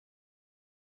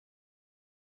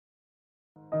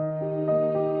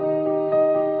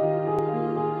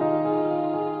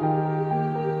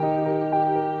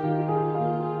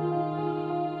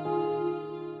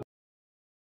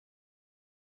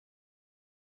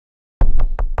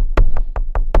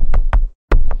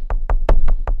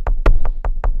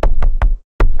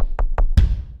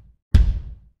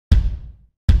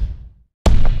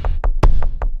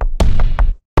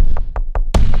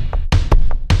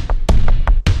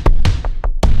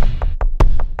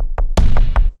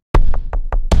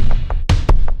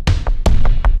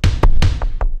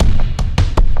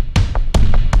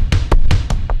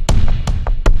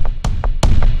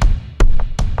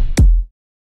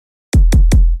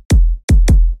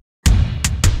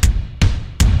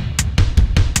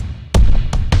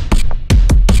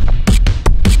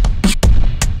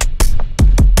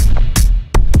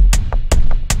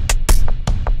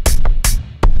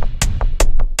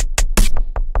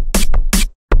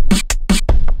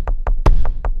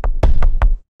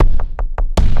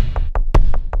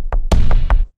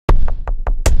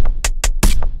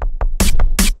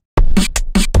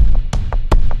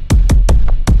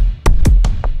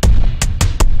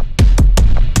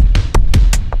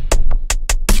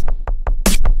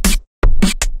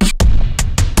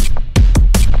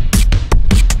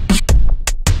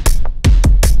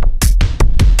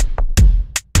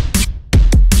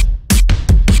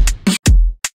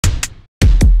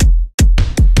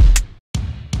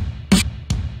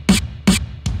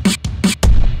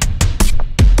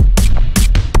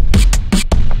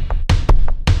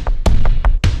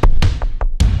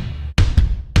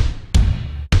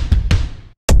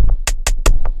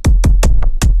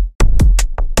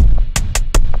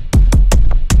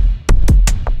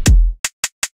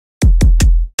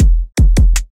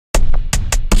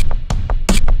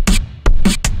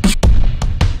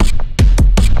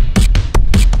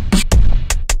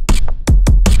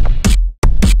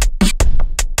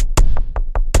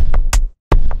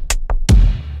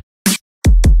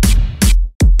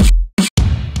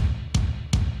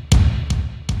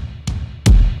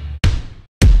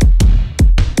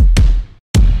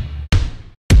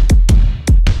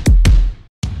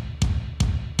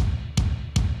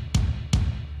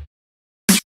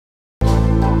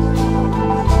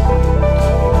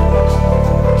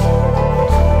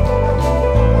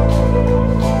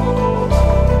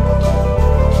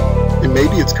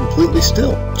maybe it's completely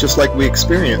still, just like we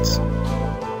experience.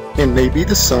 And maybe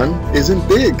the sun isn't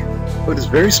big, but is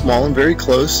very small and very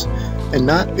close, and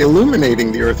not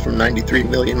illuminating the Earth from 93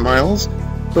 million miles,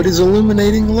 but is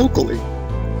illuminating locally.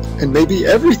 And maybe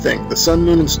everything, the sun,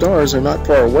 moon, and stars, are not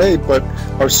far away, but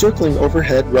are circling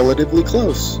overhead relatively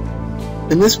close.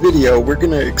 In this video, we're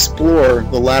going to explore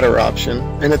the latter option,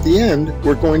 and at the end,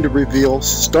 we're going to reveal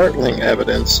startling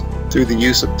evidence through the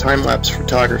use of time-lapse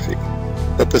photography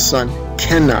that the sun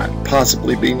cannot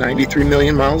possibly be 93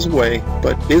 million miles away,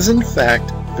 but is in fact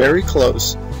very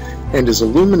close and is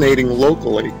illuminating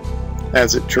locally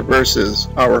as it traverses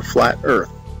our flat Earth.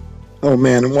 Oh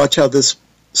man, and watch how this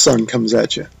sun comes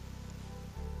at you.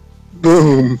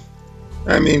 Boom!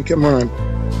 I mean, come on.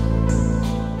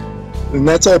 And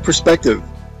that's all perspective.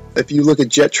 If you look at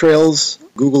jet trails,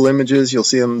 Google Images, you'll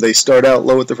see them. They start out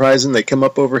low at the horizon, they come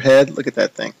up overhead. Look at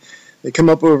that thing. They come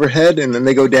up overhead and then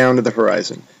they go down to the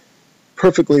horizon.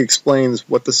 Perfectly explains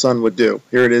what the sun would do.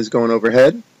 Here it is going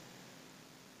overhead.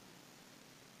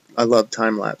 I love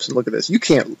time lapse. And look at this. You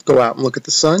can't go out and look at the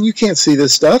sun. You can't see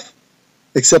this stuff,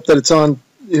 except that it's on,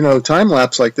 time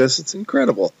lapse like this. It's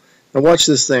incredible. Now watch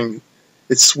this thing.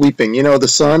 It's sweeping. The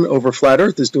sun over flat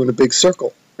Earth is doing a big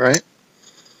circle, right?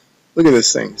 Look at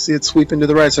this thing. See it sweeping to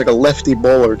the right? It's like a lefty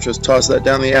bowler. Just toss that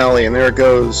down the alley, and there it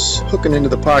goes, hooking into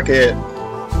the pocket.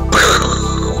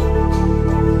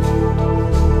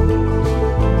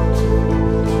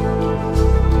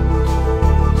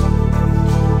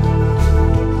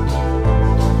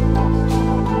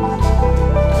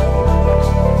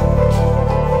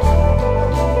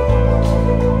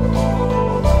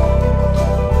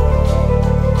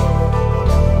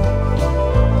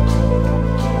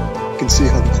 See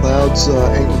how the clouds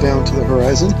angle down to the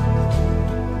horizon.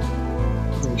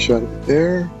 And a shot of it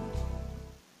there.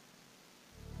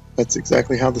 That's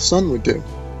exactly how the sun would do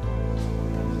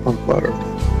on flat Earth.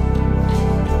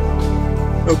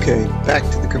 Okay, back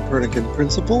to the Copernican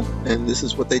principle, and this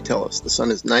is what they tell us. The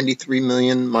sun is 93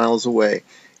 million miles away.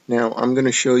 Now, I'm going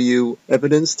to show you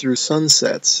evidence through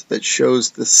sunsets that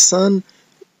shows the sun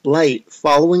light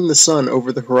following the sun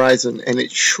over the horizon, and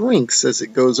it shrinks as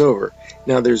it goes over.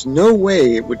 Now there's no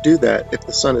way it would do that if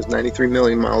the sun is 93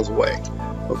 million miles away.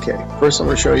 Okay, first I'm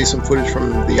going to show you some footage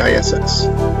from the ISS.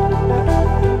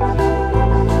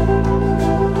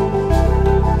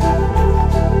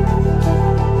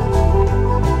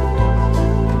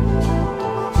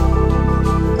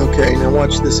 Okay, now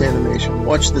watch this animation.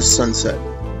 Watch this sunset.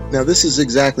 Now this is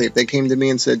exactly, if they came to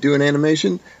me and said do an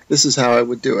animation, this is how I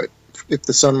would do it if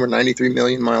the sun were 93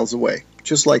 million miles away.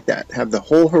 Just like that. Have the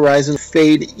whole horizon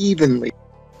fade evenly.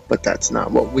 But that's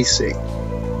not what we see.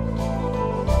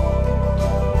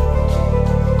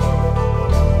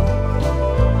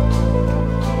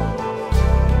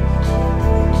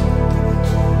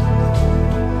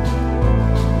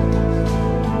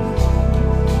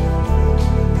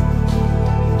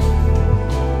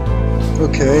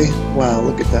 Okay, wow,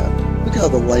 look at that. Look how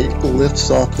the light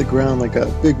lifts off the ground like a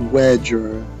big wedge,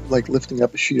 or like lifting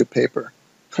up a sheet of paper.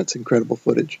 That's incredible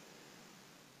footage.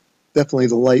 Definitely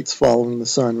the light's following the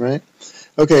sun, right?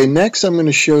 Okay, next I'm going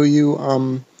to show you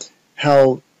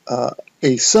how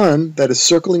a sun that is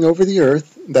circling over the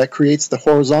Earth, that creates the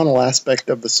horizontal aspect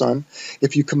of the sun.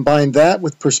 If you combine that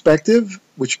with perspective,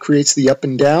 which creates the up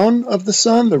and down of the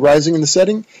sun, the rising and the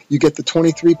setting, you get the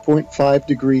 23.5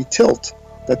 degree tilt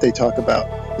that they talk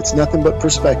about. It's nothing but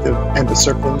perspective and the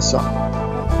circling the sun.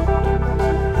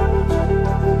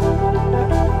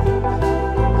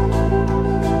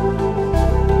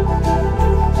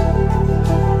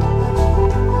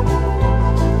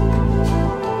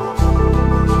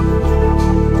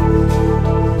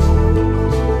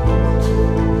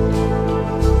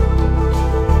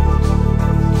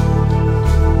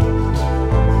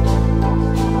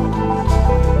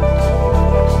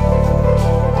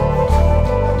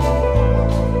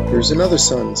 Here's another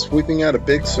sun sweeping out a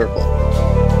big circle.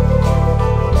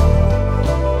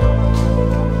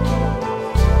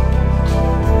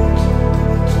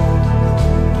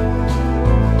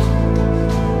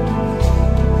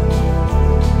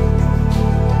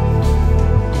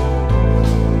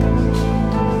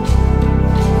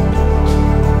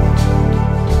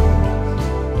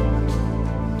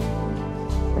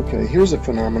 Okay, here's a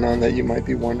phenomenon that you might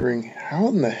be wondering, how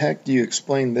in the heck do you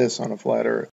explain this on a flat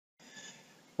Earth?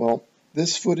 Well,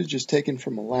 this footage is taken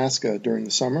from Alaska during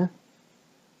the summer,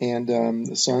 and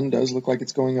the sun does look like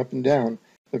it's going up and down.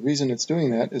 The reason it's doing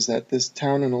that is that this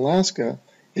town in Alaska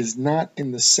is not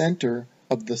in the center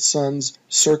of the sun's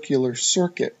circular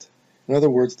circuit. In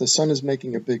other words, the sun is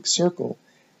making a big circle,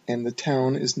 and the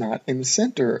town is not in the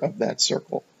center of that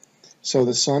circle. So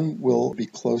the sun will be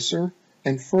closer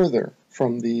and further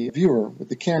from the viewer with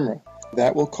the camera.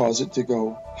 That will cause it to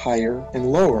go higher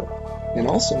and lower, and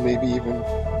also maybe even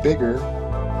bigger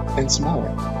and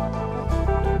smaller.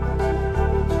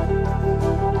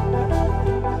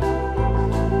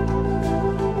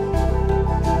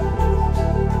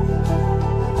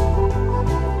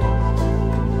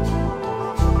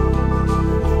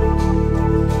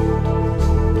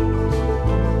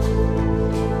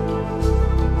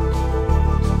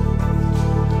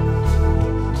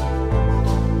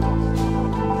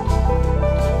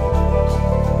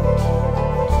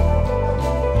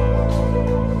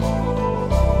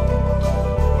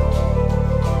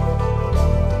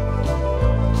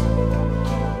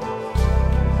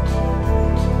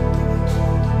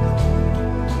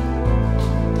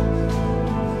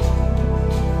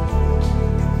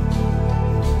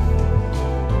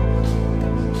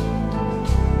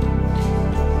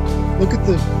 Look at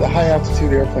the high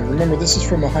altitude airplane. Remember, this is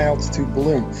from a high altitude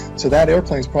balloon, so that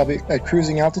airplane is probably at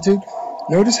cruising altitude.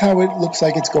 Notice how it looks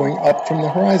like it's going up from the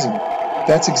horizon.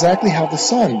 That's exactly how the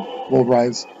sun will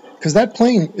rise, because that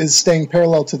plane is staying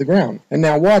parallel to the ground. And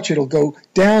now watch, it'll go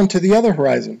down to the other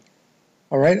horizon.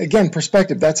 All right, again,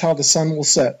 perspective, that's how the sun will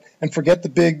set. And forget the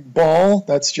big ball,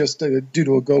 that's just due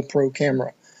to a GoPro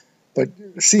camera. But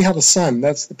see how the sun,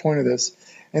 that's the point of this.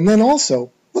 And then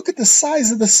also, look at the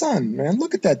size of the sun, man.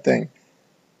 Look at that thing.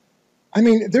 I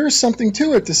mean, there's something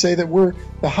to it to say that we're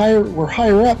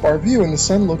higher up our view and the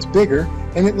sun looks bigger,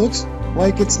 and it looks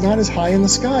like it's not as high in the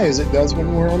sky as it does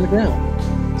when we're on the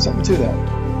ground. Something to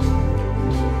that.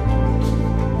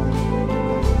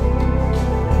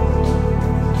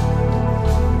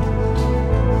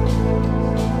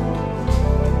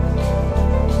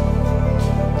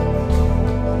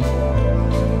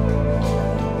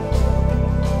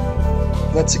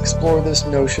 Let's explore this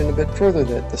notion a bit further,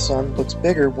 that the sun looks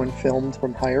bigger when filmed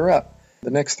from higher up. The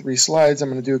next 3 slides, I'm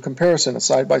going to do a comparison, a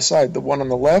side by side. The one on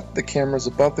the left, the camera is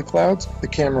above the clouds. The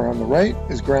camera on the right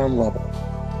is ground level.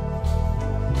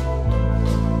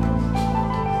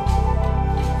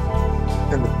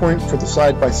 And the point for the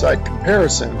side by side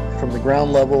comparison from the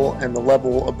ground level and the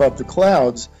level above the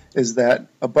clouds is that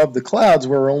above the clouds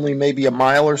we're only maybe a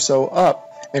mile or so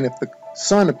up, and if the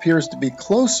sun appears to be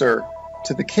closer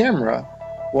to the camera,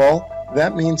 well,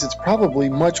 that means it's probably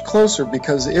much closer,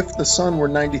 because if the sun were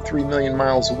 93 million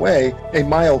miles away, a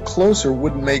mile closer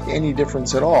wouldn't make any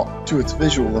difference at all to its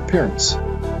visual appearance.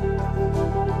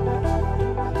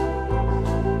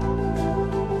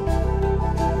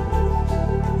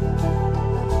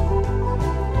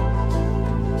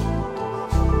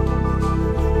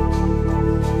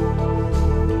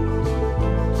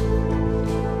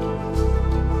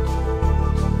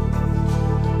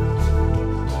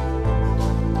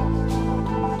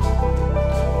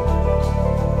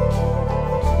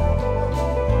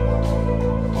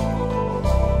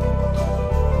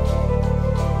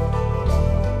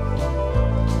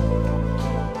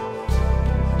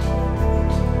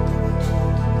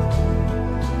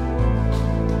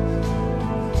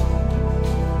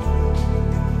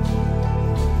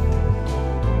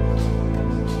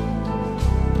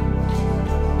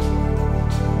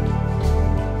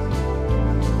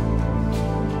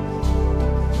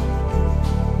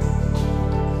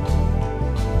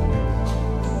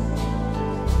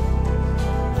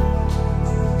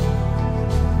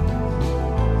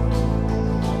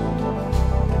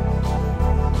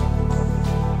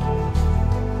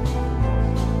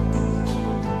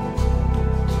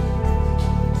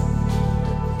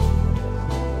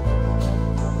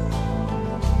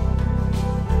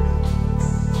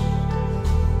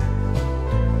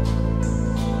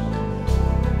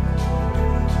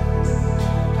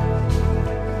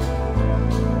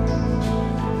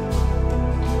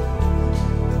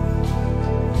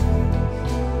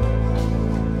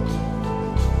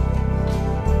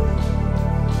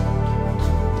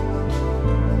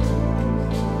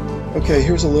 Okay,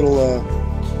 here's a little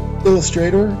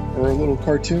illustrator or a little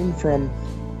cartoon from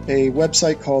a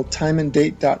website called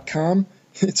timeanddate.com.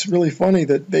 It's really funny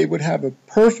that they would have a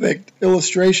perfect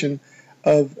illustration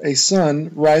of a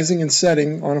sun rising and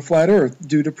setting on a flat earth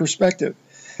due to perspective.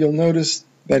 You'll notice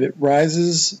that it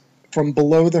rises from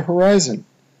below the horizon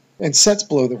and sets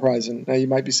below the horizon. Now you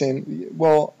might be saying,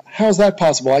 well, how's that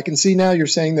possible? I can see now you're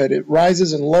saying that it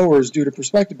rises and lowers due to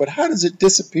perspective, but how does it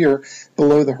disappear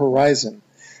below the horizon?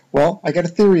 Well, I got a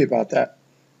theory about that.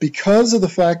 Because of the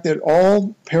fact that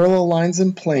all parallel lines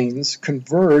and planes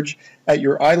converge at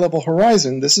your eye level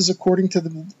horizon, this is according to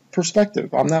the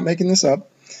perspective, I'm not making this up,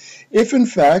 if in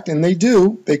fact, and they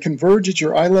do, they converge at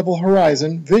your eye level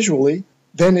horizon visually,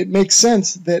 then it makes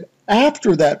sense that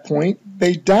After that point,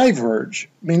 they diverge,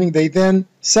 meaning they then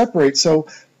separate. So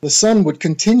the sun would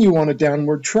continue on a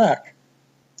downward track.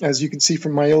 As you can see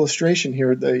from my illustration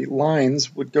here, the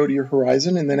lines would go to your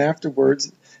horizon, and then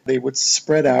afterwards they would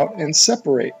spread out and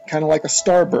separate, kind of like a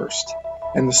starburst,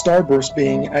 and the starburst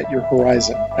being at your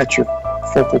horizon, at your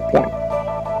focal point.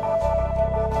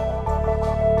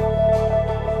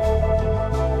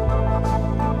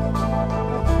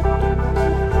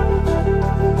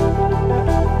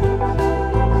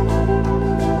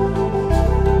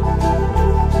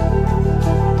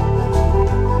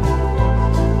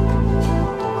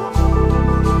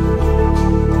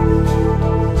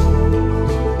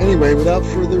 Anyway, without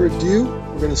further ado,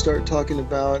 we're going to start talking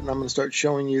about, and I'm going to start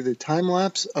showing you the time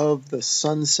lapse of the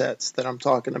sunsets that I'm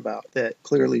talking about that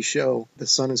clearly show the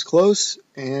sun is close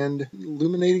and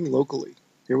illuminating locally.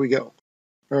 Here we go.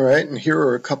 All right, and here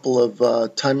are a couple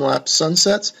of time-lapse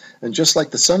sunsets, and just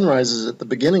like the sunrises at the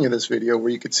beginning of this video where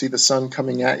you could see the sun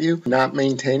coming at you, not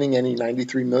maintaining any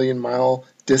 93 million mile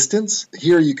distance,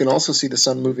 here you can also see the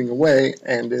sun moving away,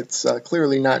 and it's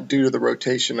clearly not due to the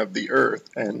rotation of the Earth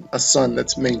and a sun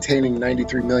that's maintaining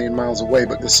 93 million miles away,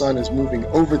 but the sun is moving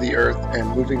over the Earth and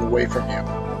moving away from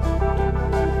you.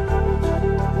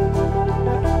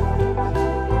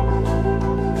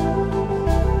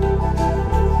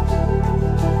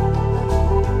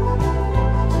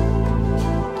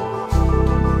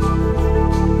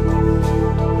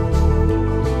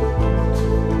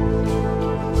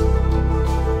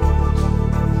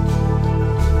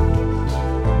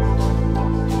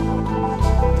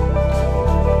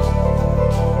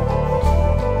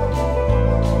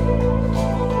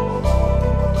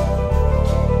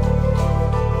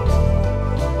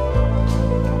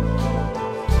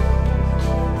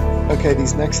 Okay,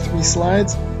 these next three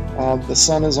slides, the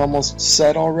sun is almost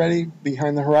set already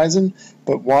behind the horizon,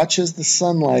 but watch as the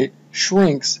sunlight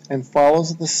shrinks and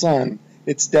follows the sun.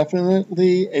 It's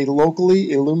definitely a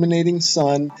locally illuminating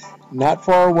sun, not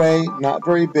far away, not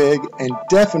very big, and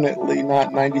definitely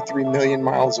not 93 million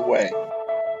miles away.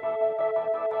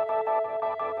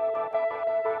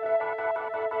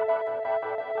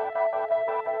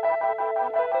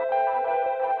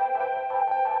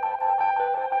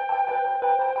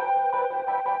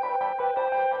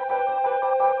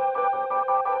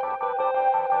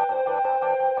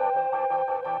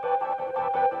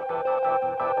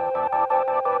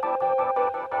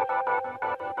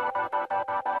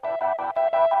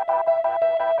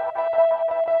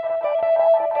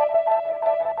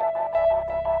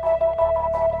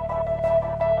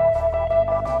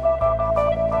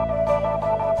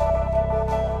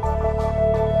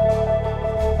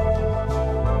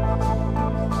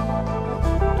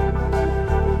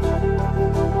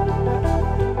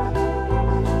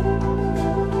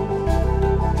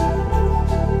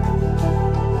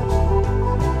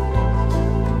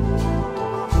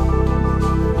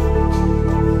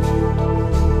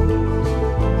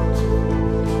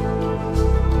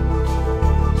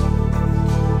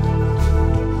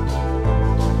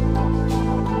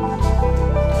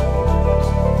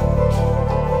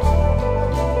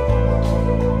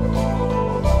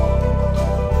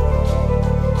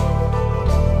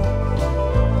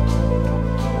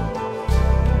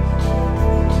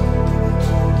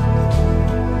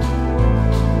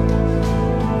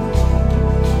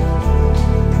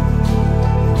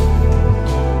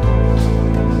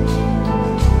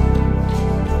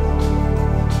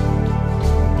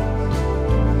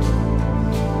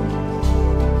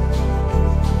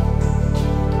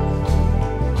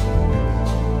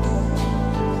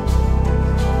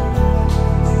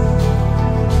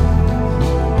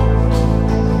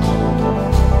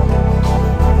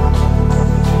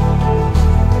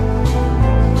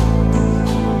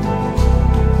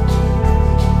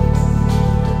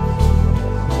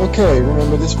 Okay,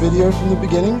 remember this video from the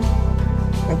beginning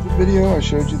of the video? I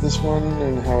showed you this one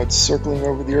and how it's circling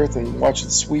over the Earth, and watch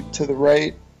it sweep to the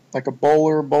right like a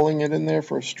bowler bowling it in there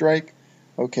for a strike.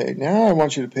 Okay, now I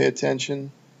want you to pay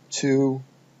attention to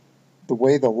the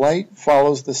way the light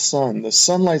follows the sun. The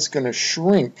sunlight's going to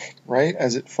shrink, right,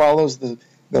 as it follows the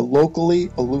locally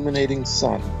illuminating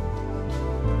sun.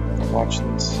 Now watch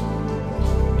this.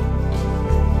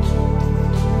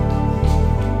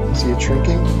 See it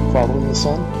shrinking, following the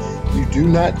sun? You do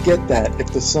not get that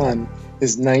if the sun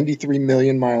is 93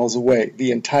 million miles away.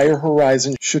 The entire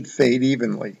horizon should fade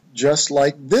evenly, just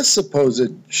like this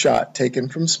supposed shot taken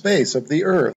from space of the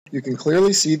Earth. You can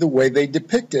clearly see the way they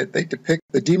depict it. They depict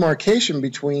the demarcation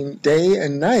between day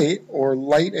and night, or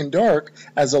light and dark,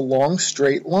 as a long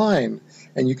straight line.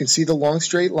 and you can see the long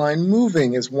straight line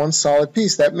moving as one solid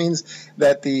piece. That means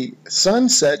that the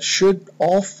sunset should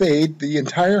all fade, the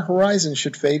entire horizon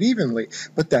should fade evenly,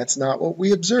 but that's not what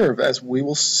we observe, as we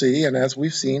will see and as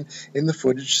we've seen in the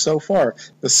footage so far.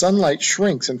 The sunlight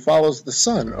shrinks and follows the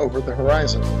sun over the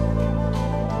horizon.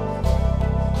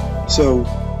 So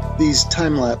these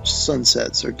time-lapse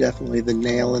sunsets are definitely the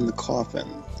nail in the coffin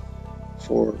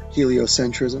for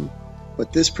heliocentrism.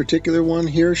 But this particular one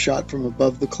here, shot from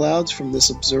above the clouds from this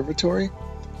observatory,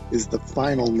 is the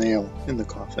final nail in the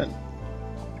coffin.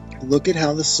 Look at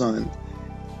how the sun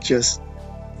just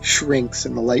shrinks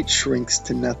and the light shrinks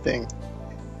to nothing.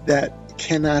 That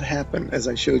cannot happen, as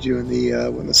I showed you in the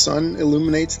when the sun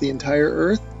illuminates the entire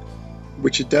Earth,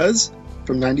 which it does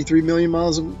from 93 million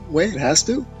miles away. It has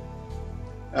to.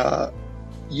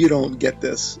 You don't get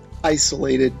this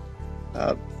isolated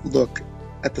look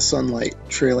at the sunlight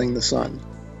trailing the sun.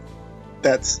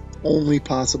 That's only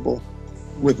possible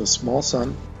with a small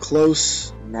sun,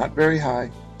 close, not very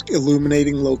high,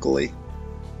 illuminating locally.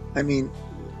 I mean,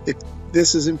 if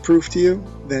this isn't proof to you,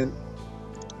 then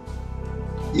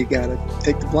you gotta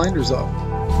take the blinders off.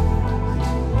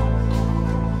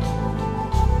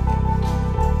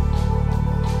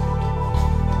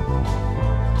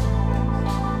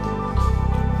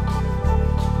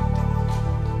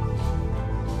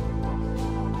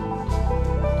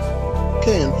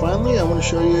 Okay, and finally I want to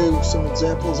show you some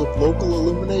examples of local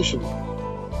illumination,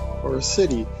 or a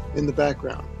city in the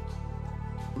background.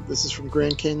 This is from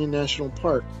Grand Canyon National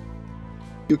Park.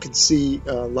 You can see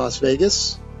Las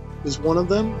Vegas is one of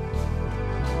them.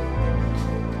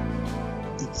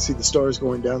 You can see the stars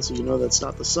going down, so you know that's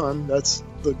not the sun. That's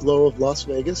the glow of Las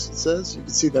Vegas, it says. You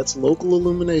can see that's local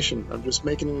illumination. I'm just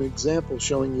making an example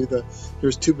showing you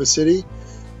here's Tuba City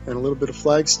and a little bit of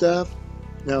Flagstaff.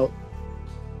 Now,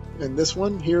 in this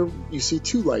one here, you see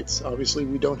two lights. Obviously,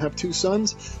 we don't have two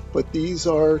suns, but these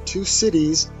are two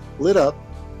cities lit up,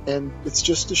 and it's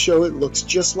just to show it looks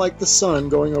just like the sun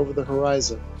going over the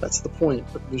horizon. That's the point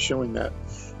of me showing that.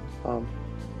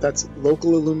 That's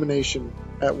local illumination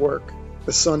at work.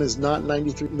 The sun is not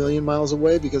 93 million miles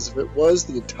away, because if it was,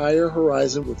 the entire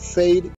horizon would fade